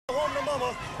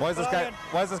Why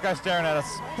is this guy staring at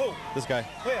us? Who? This guy.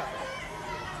 Where?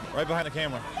 Right behind the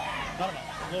camera. I don't know.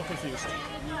 A little confused. He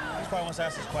probably wants to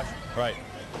ask this question. Right.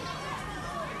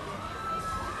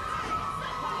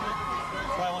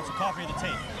 Probably wants a copy of the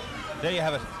tape. There you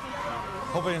have it.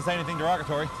 Hope we didn't say anything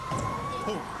derogatory.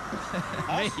 Who?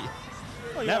 Me.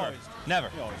 Well, Never.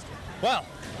 Never. You always do. Well,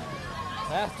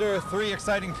 after 3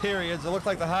 exciting periods, it looked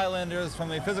like the Highlanders,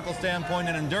 from a physical standpoint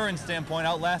and endurance standpoint,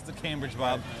 outlasted Cambridge,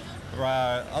 Bob.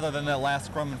 Other than that last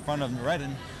scrum in front of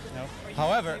Redden. No.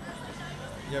 However,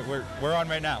 yeah, we're on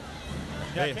right now.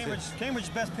 Yeah, Cambridge's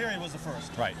best period was the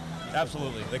first. Right.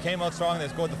 Absolutely. They came out strong. They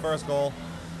scored the first goal.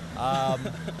 I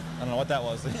don't know what that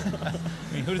was. I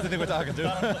mean, who does he think we're talking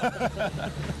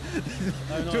to?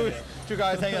 Two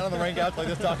guys hanging out on the rink out like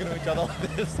this, talking to each other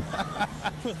like this.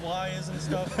 With wires and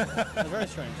stuff. It was very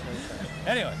strange.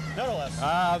 Anyway. Nevertheless.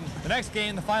 The next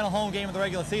game, the final home game of the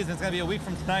regular season, it's going to be a week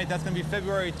from tonight. That's going to be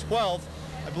February 12th.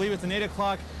 I believe it's an 8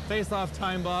 o'clock face-off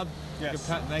time, Bob. Yes.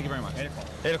 Thank you very much. 8 o'clock.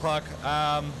 8 o'clock.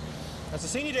 That's a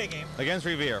senior day game. Against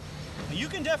Revere. You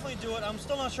can definitely do it. I'm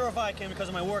still not sure if I can because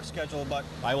of my work schedule, but...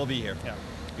 I will be here. Yeah.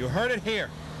 You heard it here.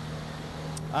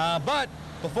 But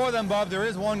before then, Bob, there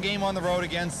is one game on the road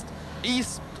against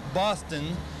East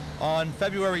Boston on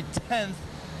February 10th,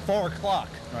 4 o'clock.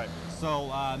 Right.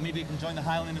 So maybe you can join the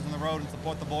Highlanders on the road and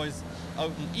support the boys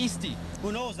out in Eastie.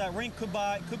 Who knows? That rink could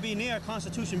be near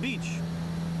Constitution Beach.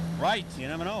 Right. You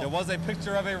never know. There was a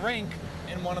picture of a rink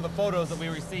in one of the photos that we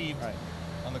received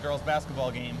on the girls'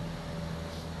 basketball game.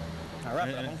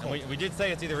 We did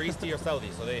say it's either Eastie or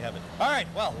Southie, so there you have it. All right,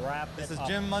 well, this is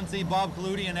Jim Muncie, Bob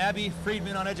Colludi, and Abby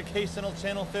Friedman on Educational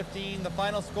Channel 15. The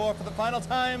final score for the final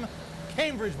time,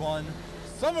 Cambridge 1,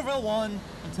 Somerville 1.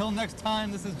 Until next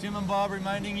time, this is Jim and Bob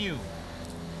reminding you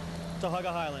to hug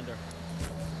a Highlander.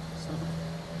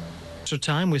 Extra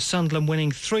time with Sunderland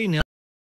winning 3-0.